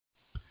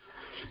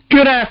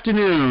Good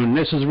afternoon.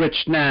 This is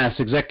Rich Nass,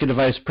 Executive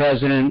Vice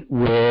President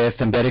with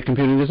Embedded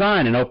Computing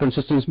Design and Open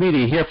Systems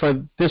Media, here for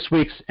this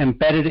week's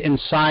Embedded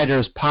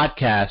Insiders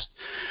podcast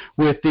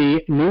with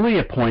the newly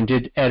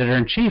appointed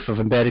Editor-in-Chief of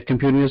Embedded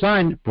Computing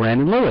Design,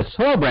 Brandon Lewis.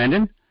 Hello,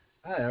 Brandon.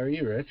 Hi, how are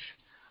you, Rich?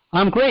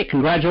 I'm great.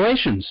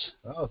 Congratulations.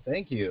 Oh,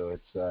 thank you.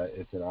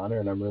 It's an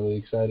honor, and I'm really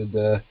excited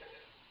to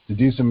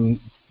do some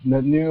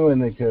new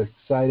and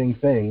exciting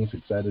things.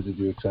 Excited to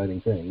do exciting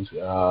things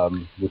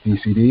with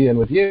ECD and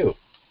with you.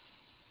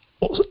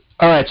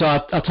 All right, so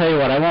I'll tell you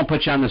what, I won't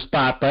put you on the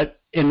spot, but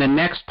in the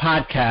next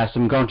podcast,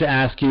 I'm going to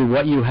ask you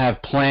what you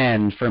have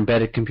planned for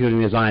Embedded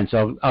Computing Design,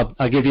 so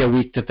I'll give you a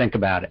week to think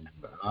about it.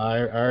 I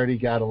already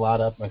got a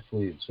lot up my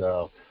sleeve,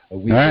 so a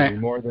week will be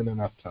more than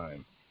enough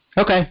time.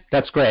 Okay,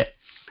 that's great.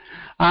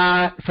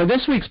 For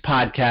this week's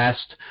podcast...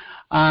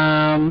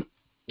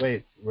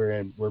 Wait,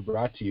 we're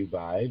brought to you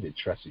by the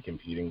Trusted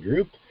Computing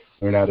Group.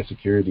 Learn how to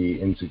secure the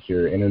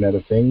insecure Internet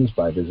of Things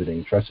by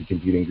visiting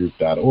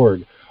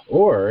trustedcomputinggroup.org.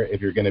 Or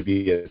if you're going to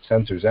be at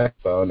Sensors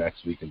Expo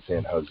next week in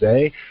San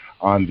Jose,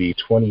 on the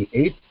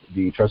 28th,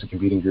 the Trusted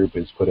Computing Group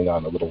is putting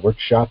on a little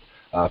workshop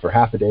for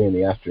half a day in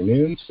the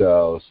afternoon.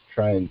 So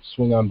try and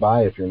swing on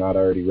by if you're not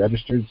already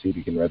registered. See if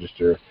you can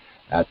register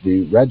at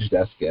the Reg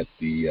Desk at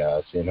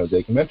the San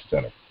Jose Convention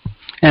Center.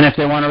 And if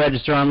they want to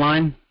register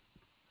online?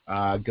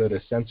 Go to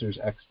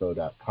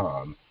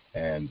sensorsexpo.com,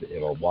 and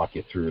it'll walk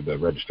you through the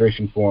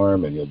registration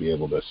form, and you'll be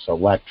able to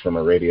select from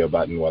a radio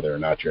button whether or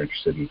not you're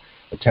interested in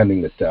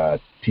attending the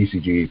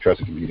TCG,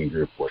 Trusted Computing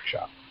Group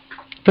workshop.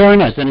 Very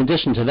nice. In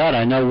addition to that,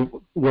 I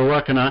know we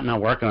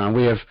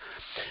have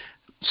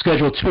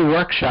scheduled 2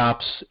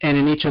 workshops, and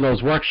in each of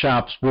those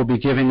workshops, we'll be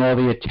giving all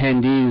the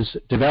attendees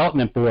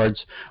development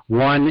boards.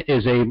 One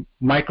is a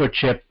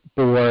microchip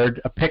board,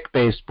 a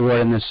PIC-based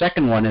board, and the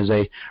second one is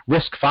a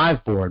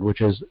RISC-V board,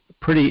 which is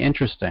pretty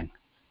interesting.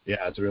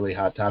 Yeah, it's a really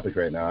hot topic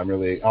right now.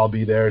 I'll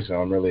be there, so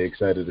I'm really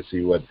excited to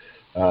see what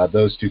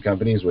those 2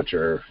 companies, which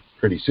are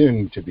pretty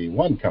soon to be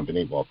one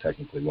company, well,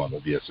 technically one will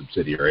be a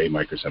subsidiary,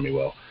 Microsemi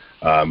will.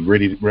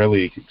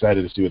 Really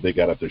excited to see what they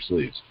got up their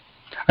sleeves.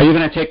 Are you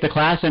going to take the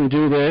class and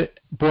do the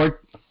board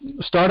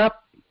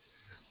startup?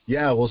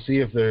 Yeah, we'll see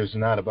if there's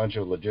not a bunch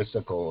of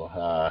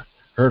logistical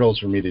hurdles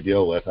for me to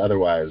deal with.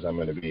 Otherwise, I'm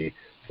going to be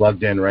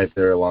plugged in right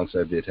there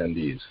alongside the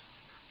attendees.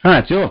 All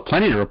right, so you'll have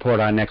plenty to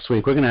report on next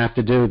week. We're going to have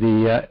to do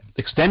the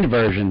extended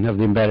version of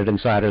the Embedded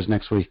Insiders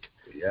next week.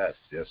 Yes,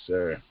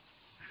 sir.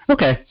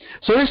 Okay,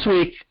 so this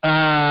week, what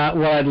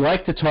I'd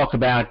like to talk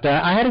about,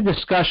 I had a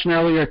discussion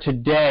earlier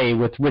today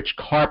with Rich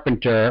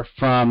Carpenter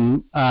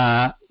from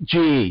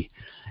GE,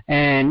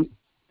 and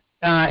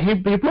he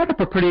brought up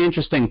a pretty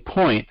interesting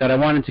point that I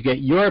wanted to get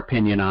your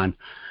opinion on.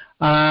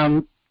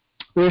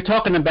 We were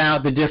talking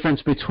about the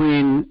difference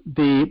between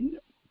the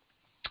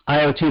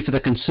IoT for the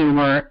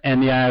consumer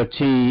and the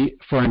IoT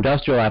for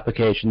industrial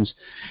applications,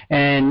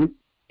 and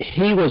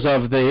he was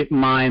of the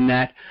mind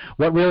that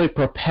what really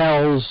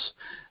propels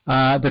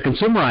the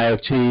consumer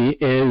IoT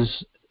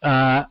is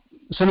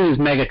some of these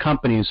mega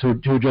companies who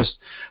just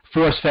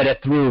force-fed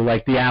it through,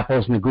 like the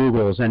Apples and the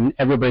Googles, and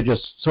everybody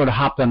just sort of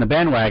hopped on the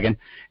bandwagon.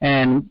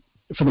 And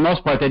for the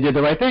most part, they did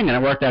the right thing, and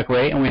it worked out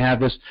great, and we have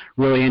this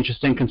really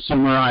interesting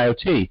consumer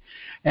IoT.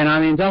 And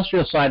on the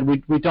industrial side,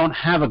 we don't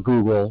have a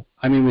Google.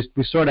 I mean,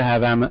 we sort of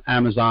have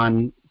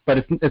Amazon,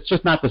 but it's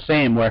just not the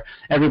same where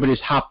everybody's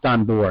hopped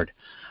on board.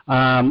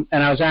 And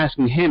I was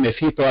asking him if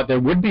he thought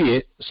there would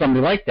be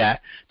somebody like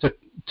that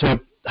to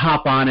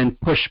hop on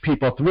and push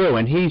people through,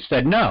 and he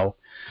said no.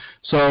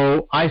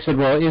 So I said,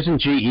 well,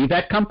 isn't GE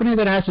that company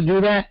that has to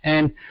do that?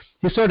 And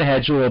he sort of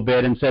hedged a little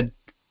bit and said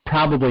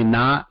probably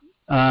not.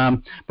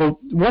 But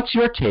what's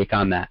your take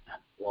on that?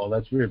 Well,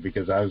 that's weird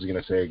because I was going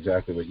to say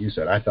exactly what you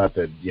said. I thought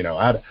that,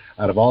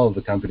 out of all of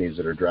the companies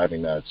that are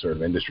driving that sort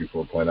of Industry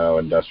 4.0,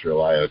 industrial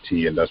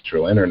IoT,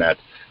 industrial Internet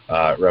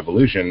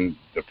revolution,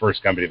 the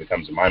first company that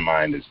comes to my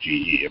mind is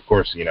GE. Of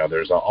course,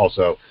 there's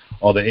also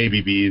all the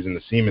ABBs and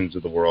the Siemens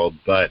of the world,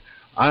 but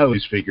I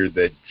always figured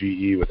that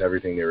GE, with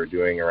everything they were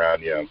doing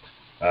around,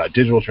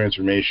 digital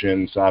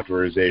transformation,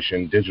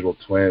 softwareization, digital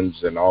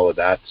twins, and all of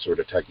that sort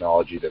of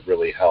technology that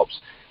really helps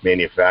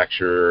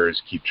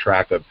manufacturers keep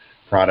track of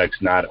products,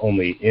 not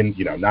only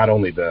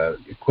the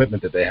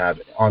equipment that they have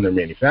on their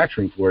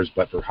manufacturing floors,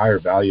 but for higher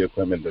value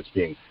equipment that's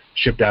being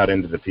shipped out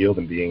into the field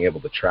and being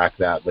able to track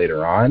that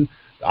later on.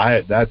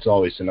 That's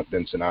always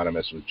been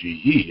synonymous with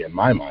GE, in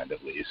my mind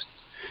at least.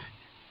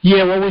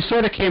 Yeah, what we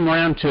sort of came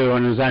around to,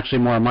 and it was actually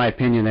more my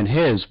opinion than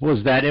his,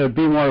 was that it would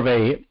be more of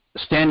a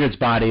standards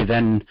body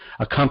than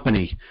a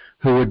company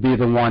who would be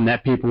the one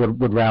that people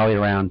would rally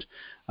around.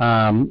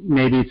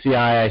 Maybe it's the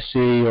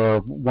IIC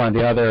or one of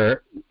the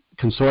other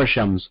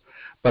consortiums,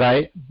 but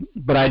I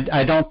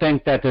don't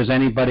think that there's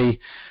anybody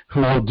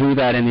who will do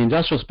that in the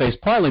industrial space,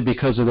 partly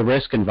because of the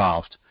risk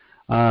involved.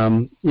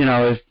 Do you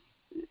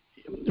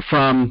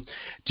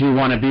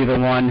want to be the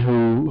one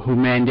who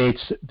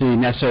mandates the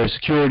necessary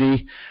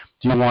security?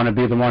 Do you want to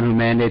be the one who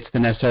mandates the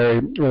necessary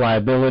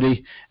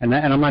reliability? And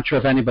I'm not sure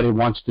if anybody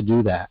wants to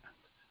do that.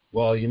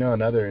 Well,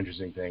 another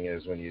interesting thing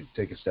is when you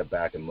take a step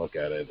back and look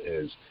at it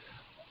is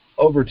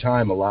over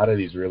time, a lot of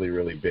these really,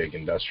 really big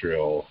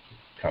industrial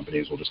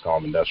companies, we'll just call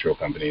them industrial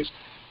companies,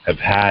 have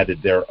had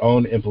their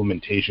own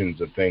implementations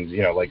of things,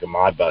 like a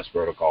Modbus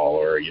protocol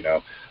or,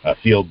 a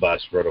field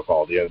bus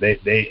protocol.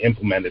 They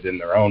implement it in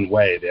their own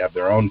way. They have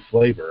their own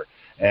flavor.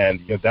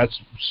 And that's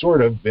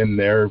sort of been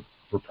their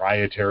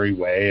proprietary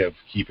way of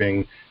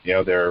keeping,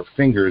 their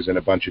fingers in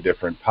a bunch of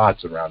different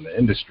pots around the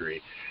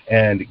industry.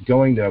 And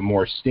going to a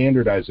more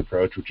standardized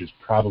approach, which is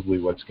probably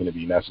what's going to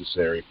be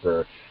necessary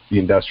for the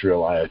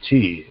industrial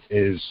IoT,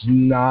 is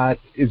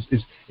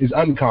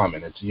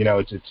uncommon.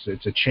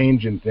 It's a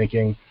change in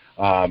thinking.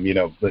 But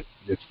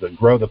it's the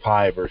grow the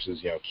pie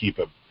versus keep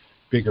a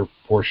bigger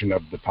portion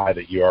of the pie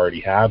that you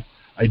already have.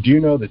 I do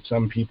know that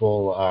some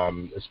people,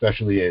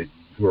 especially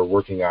who are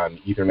working on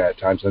Ethernet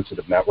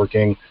time-sensitive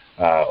networking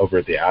over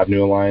at the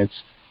Avenue Alliance,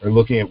 are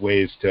looking at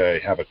ways to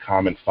have a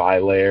common PHY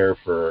layer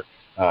for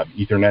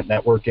Ethernet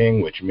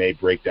networking, which may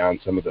break down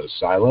some of those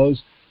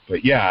silos.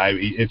 But yeah,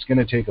 it's going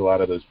to take a lot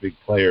of those big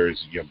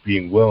players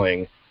being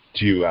willing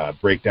to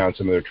break down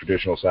some of their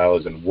traditional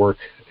silos and work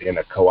in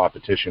a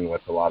co-opetition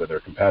with a lot of their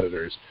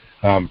competitors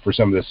for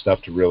some of this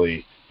stuff to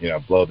really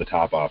blow the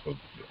top off of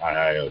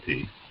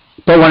IoT.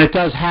 But when it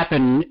does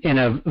happen in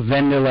a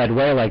vendor-led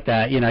way like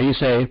that, you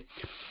say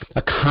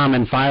a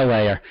common file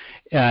layer,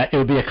 it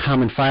would be a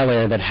common file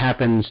layer that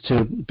happens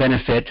to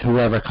benefit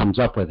whoever comes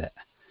up with it.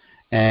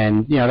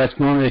 And, that's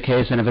normally the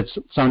case. And if it's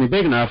something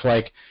big enough,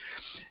 like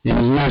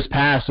in years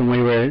past when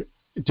we were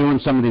doing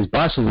some of these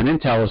buses and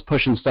Intel was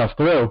pushing stuff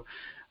through,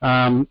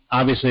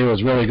 obviously it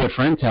was really good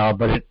for Intel,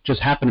 but it just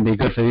happened to be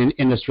good for the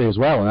industry as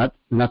well, and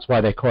that's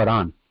why they caught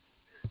on.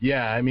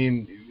 Yeah, I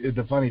mean,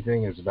 the funny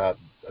thing is about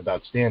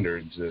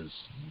standards is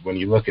when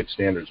you look at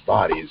standards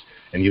bodies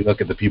and you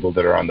look at the people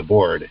that are on the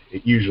board,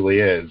 it usually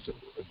is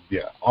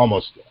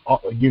almost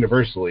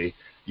universally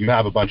you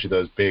have a bunch of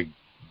those big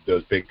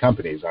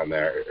companies on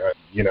there.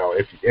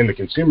 If in the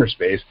consumer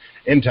space,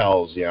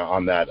 Intel's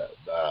on that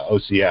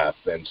OCF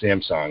and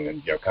Samsung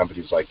and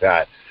companies like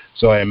that.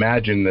 So I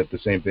imagine that the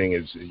same thing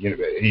is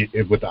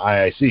with the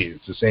IIC.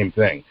 It's the same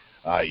thing.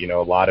 A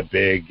lot of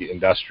big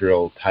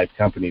industrial type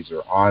companies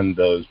are on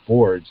those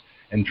boards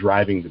and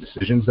driving the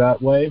decisions that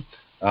way.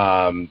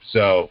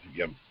 So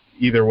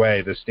either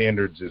way, the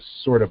standards is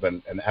sort of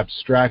an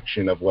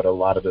abstraction of what a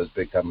lot of those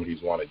big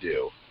companies want to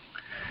do.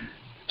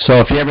 So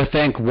if you ever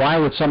think, why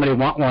would somebody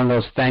want one of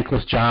those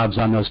thankless jobs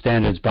on those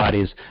standards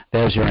bodies,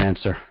 there's your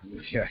answer.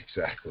 Yeah,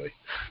 exactly.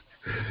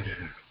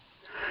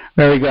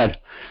 Very good.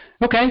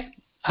 Okay.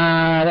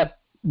 That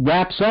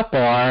wraps up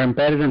our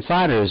Embedded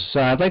Insiders.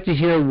 I'd like to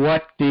hear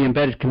what the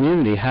embedded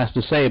community has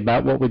to say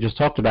about what we just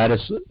talked about.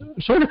 It's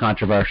sort of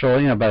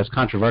controversial, about as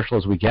controversial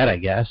as we get, I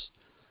guess.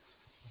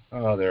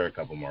 Oh, there are a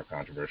couple more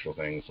controversial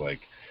things,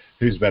 like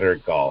who's better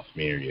at golf,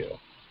 me or you?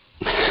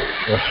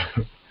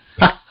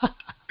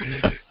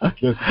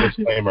 Just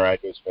disclaimer, I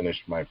just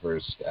finished my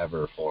first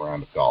ever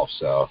 4-round of golf,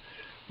 so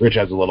Rich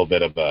has a little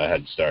bit of a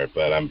head start,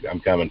 but I'm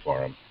coming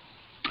for him.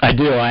 I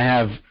do. I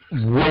have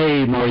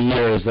way more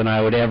years than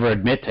I would ever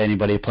admit to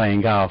anybody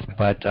playing golf,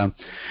 but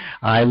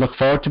I look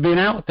forward to being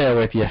out there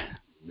with you.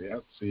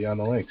 Yep, see you on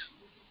the links.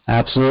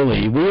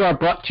 Absolutely. We are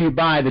brought to you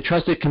by the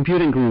Trusted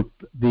Computing Group,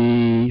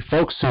 the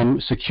folks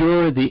who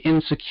secure the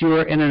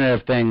insecure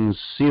Internet of Things.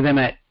 See them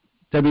at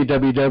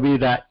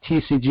www.tcg.org.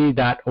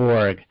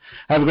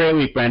 Have a great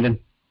week, Brendan.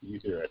 You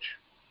too, Rich.